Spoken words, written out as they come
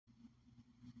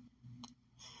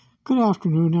Good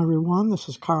afternoon, everyone. This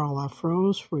is Karl F.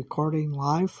 Rose recording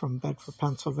live from Bedford,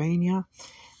 Pennsylvania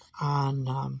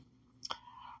on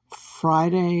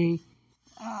Friday,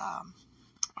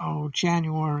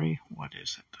 January, what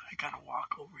is it? I got to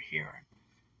walk over here and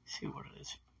see what it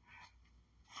is.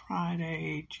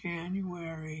 Friday,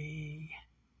 January,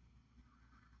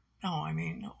 what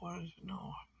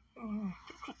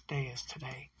day is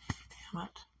today? Damn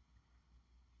it.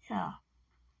 Yeah,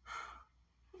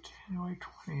 January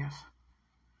 20th.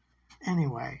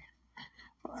 Anyway,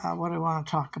 what I want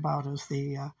to talk about is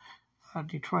the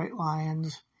Detroit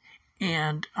Lions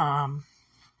and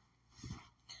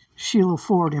Sheila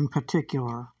Ford in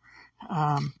particular.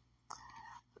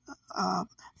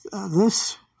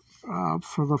 This,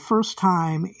 for the first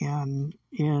time in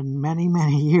many,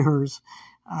 many years,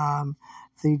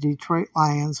 the Detroit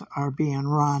Lions are being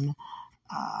run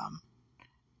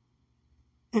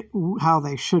how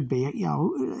they should be.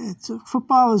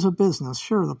 Football is a business.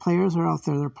 Sure, the players are out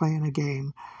there, they're playing a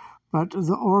game, but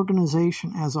the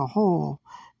organization as a whole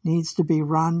needs to be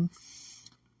run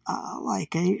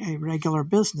like a regular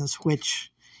business, which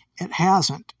it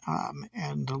hasn't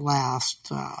in the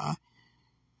last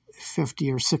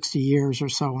 50 or 60 years or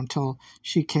so until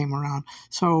she came around.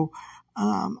 So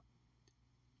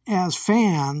as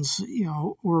fans,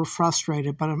 we're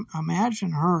frustrated, but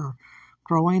imagine her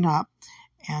growing up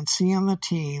and seeing the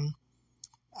team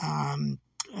and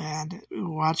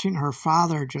watching her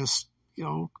father just,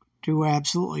 do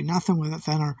absolutely nothing with it,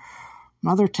 then her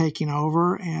mother taking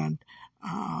over. And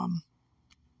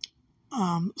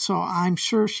so I'm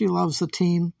sure she loves the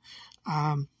team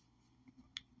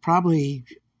probably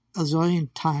a zillion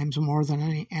times more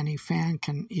than any fan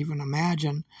can even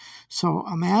imagine. So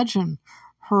imagine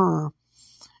her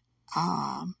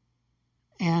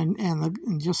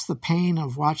and just the pain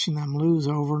of watching them lose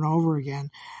over and over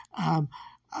again.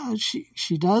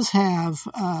 She does have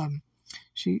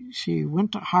she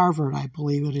went to Harvard, I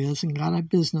believe it is, and got a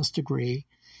business degree.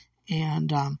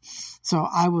 And so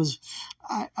I was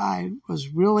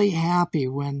really happy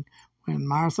when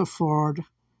Martha Ford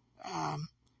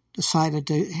decided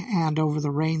to hand over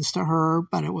the reins to her,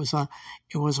 but it was a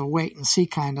wait and see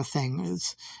kind of thing.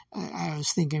 I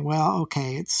was thinking, well,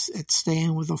 okay, it's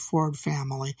staying with the Ford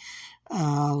family.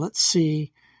 Let's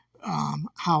see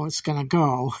how it's going to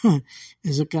go.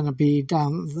 Is it going to be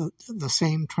down the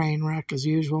same train wreck as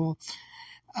usual?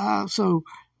 So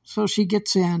she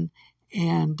gets in,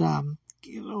 and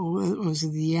it was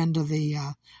the end of the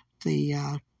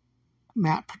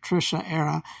Matt Patricia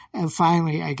era, and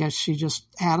finally I guess she just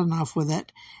had enough with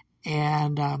it,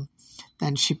 and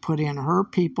then she put in her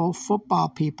people, football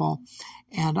people,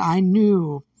 and I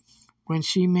knew when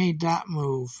she made that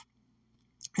move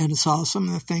and saw some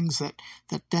of the things that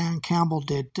Dan Campbell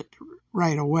did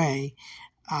right away,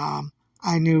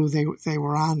 I knew they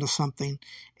were onto something.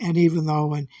 And even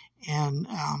though in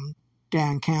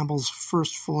Dan Campbell's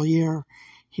first full year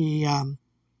he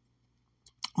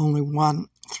only won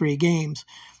 3 games,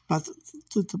 but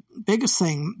the biggest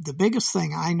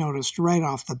thing I noticed right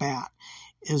off the bat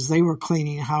is they were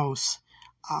cleaning house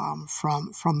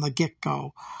from the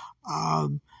get-go.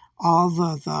 All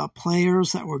the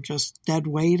players that were just dead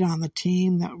weight on the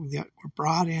team that were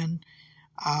brought in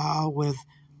with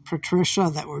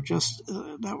Patricia that were just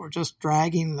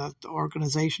dragging the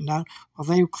organization down. Well,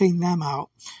 they cleaned them out.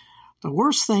 The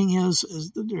worst thing is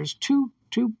that there's two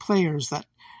players that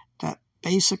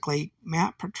basically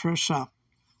Matt Patricia,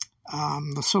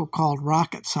 the so-called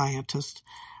rocket scientist,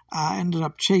 ended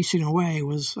up chasing away,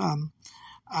 was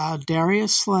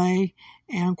Darius Slay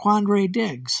and Quandre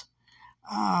Diggs.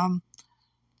 That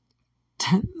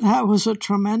was a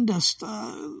tremendous,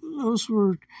 those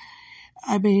were,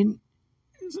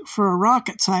 for a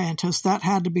rocket scientist, that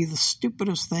had to be the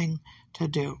stupidest thing to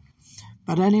do.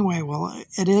 But anyway, well,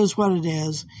 it is what it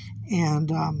is, and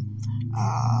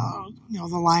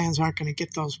the Lions aren't going to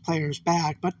get those players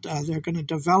back, but they're going to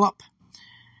develop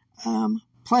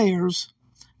players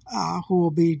who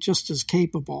will be just as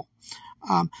capable.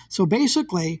 So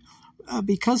basically,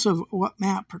 because of what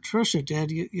Matt Patricia did,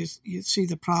 you see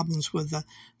the problems with the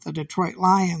Detroit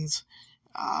Lions,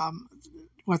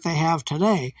 what they have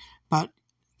today. But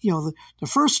the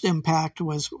first impact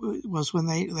was when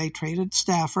they traded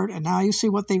Stafford, and now you see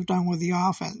what they've done with the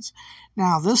offense.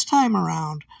 Now this time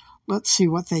around, let's see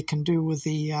what they can do with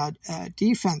the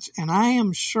defense. And I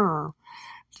am sure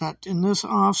that in this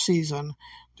offseason,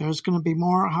 there's going to be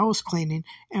more house cleaning.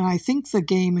 And I think the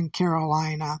game in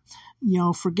Carolina,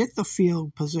 forget the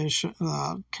field position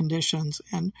conditions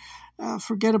and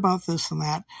forget about this and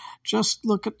that. Just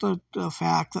look at the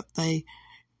fact that they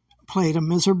played a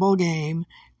miserable game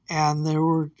and there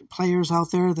were players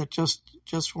out there that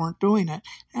just weren't doing it.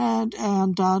 And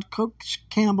Coach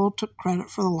Campbell took credit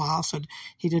for the loss, and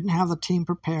he didn't have the team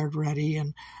prepared ready.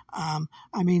 And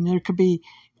I mean, there could be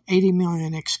 80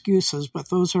 million excuses, but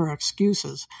those are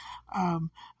excuses.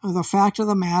 The fact of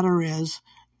the matter is,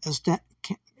 as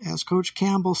Coach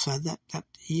Campbell said, that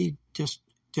he just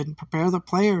didn't prepare the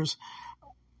players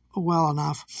well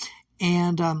enough.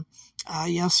 And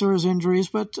yes, there was injuries,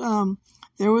 but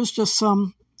there was just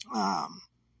some.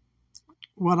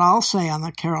 What I'll say on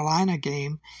the Carolina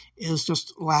game is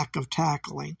just lack of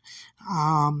tackling,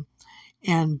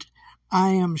 and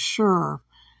I am sure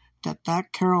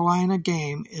that Carolina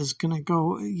game is going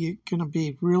to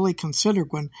be really considered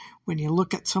when you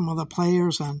look at some of the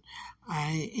players and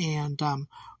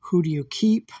who do you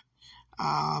keep,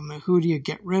 who do you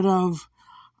get rid of,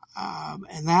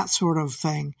 and that sort of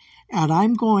thing. And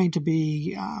I'm going to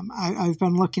be I've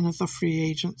been looking at the free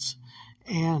agents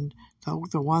and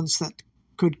the ones that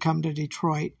could come to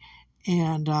Detroit,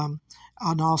 and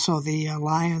also the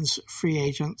Lions free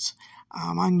agents.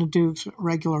 I'm going to do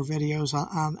regular videos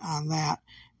on that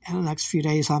in the next few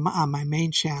days on my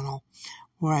main channel,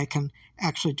 where I can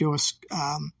actually do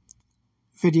a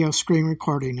video screen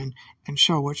recording and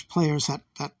show which players that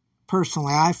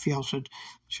personally I feel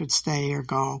should stay or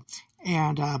go,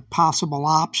 and possible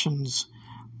options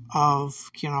of,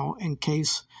 in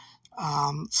case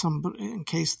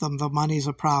the money's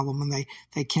a problem and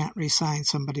they can't re-sign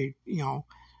somebody,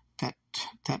 that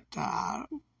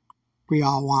we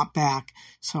all want back.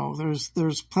 So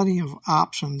there's plenty of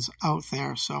options out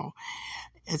there. So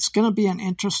it's going to be an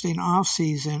interesting off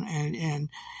season, and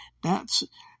that's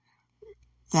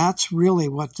really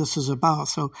what this is about.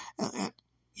 So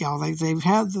they've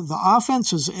had the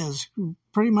offense is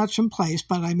pretty much in place,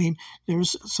 but I mean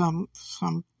there's some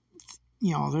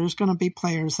there's going to be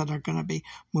players that are going to be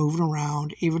moving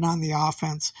around, even on the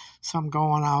offense, some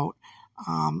going out,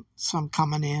 some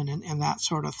coming in, and that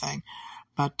sort of thing.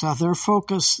 But their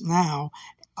focus now,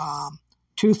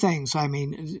 two things. I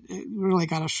mean, really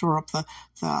got to shore up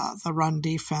the run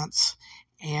defense,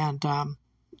 and the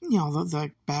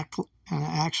back,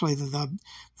 actually the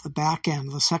back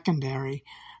end, the secondary.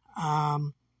 I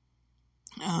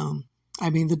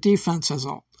mean, the defense as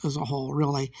a whole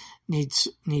really needs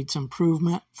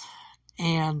improvement,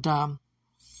 and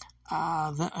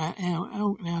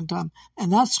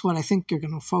that's what I think you're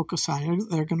going to focus on.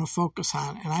 They're going to focus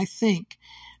on, and I think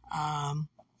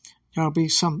there'll be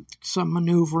some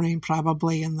maneuvering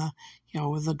probably in the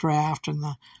with the draft and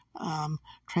the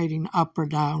trading up or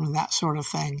down and that sort of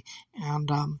thing,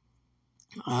 and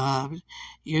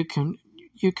you can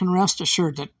rest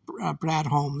assured that Brad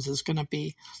Holmes is going to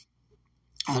be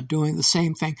doing the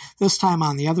same thing, this time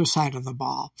on the other side of the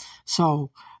ball.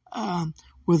 So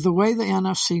with the way the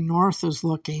NFC North is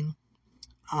looking,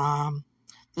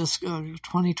 this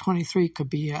 2023 could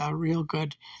be a real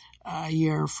good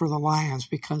year for the Lions,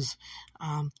 because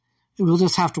we'll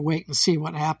just have to wait and see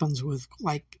what happens with,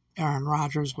 like, Aaron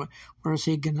Rodgers. What's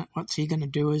he gonna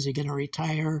do? Is he gonna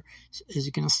retire? Is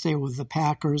he gonna stay with the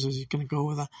Packers? Is he gonna go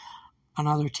with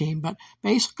another team? But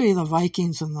basically, the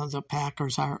Vikings and the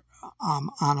Packers are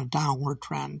on a downward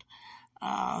trend.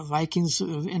 Vikings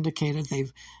have indicated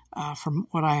they've, from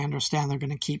what I understand, they're going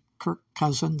to keep Kirk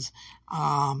Cousins,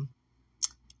 and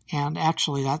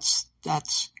actually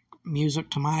that's music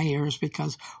to my ears,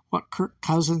 because what Kirk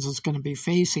Cousins is going to be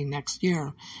facing next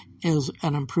year is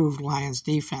an improved Lions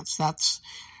defense. That's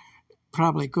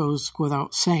probably goes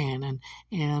without saying.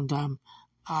 And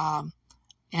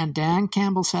Dan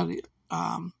Campbell said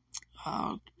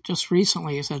just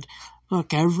recently, he said,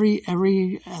 look, every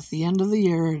at the end of the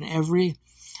year, and every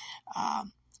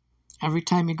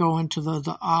time you go into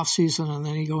the off season, and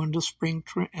then you go into spring,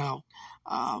 to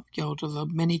the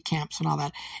mini camps and all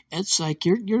that, it's like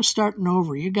you're starting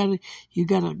over.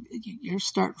 You're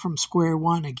starting from square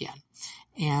one again,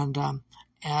 and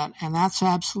that's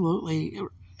absolutely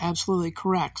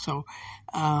correct. So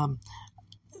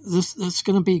this is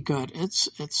going to be good.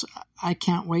 It's I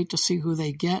can't wait to see who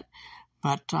they get,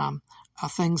 but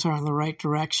things are in the right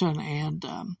direction, and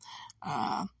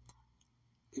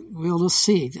we'll just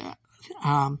see.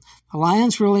 The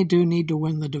Lions really do need to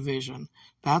win the division.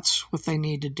 That's what they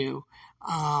need to do.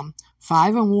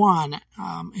 5-1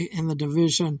 in the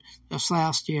division this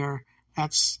last year.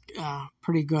 That's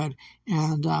pretty good.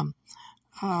 And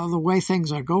the way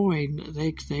things are going,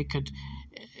 they could,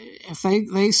 if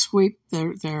they sweep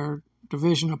their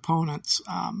division opponents,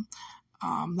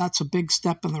 that's a big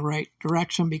step in the right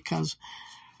direction, because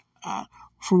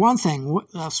for one thing,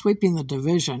 sweeping the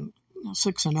division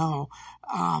 6-0,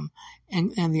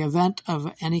 in the event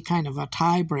of any kind of a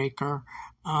tiebreaker,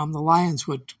 the Lions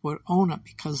would own it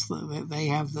because they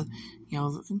have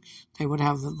they would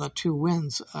have the 2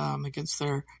 wins against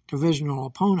their divisional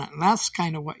opponent, and that's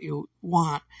kind of what you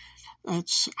want.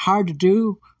 It's hard to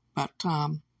do, but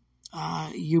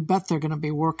you bet they're going to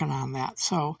be working on that.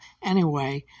 So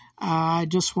anyway, I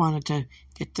just wanted to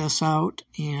get this out,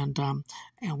 and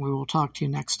we will talk to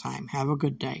you next time. Have a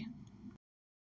good day.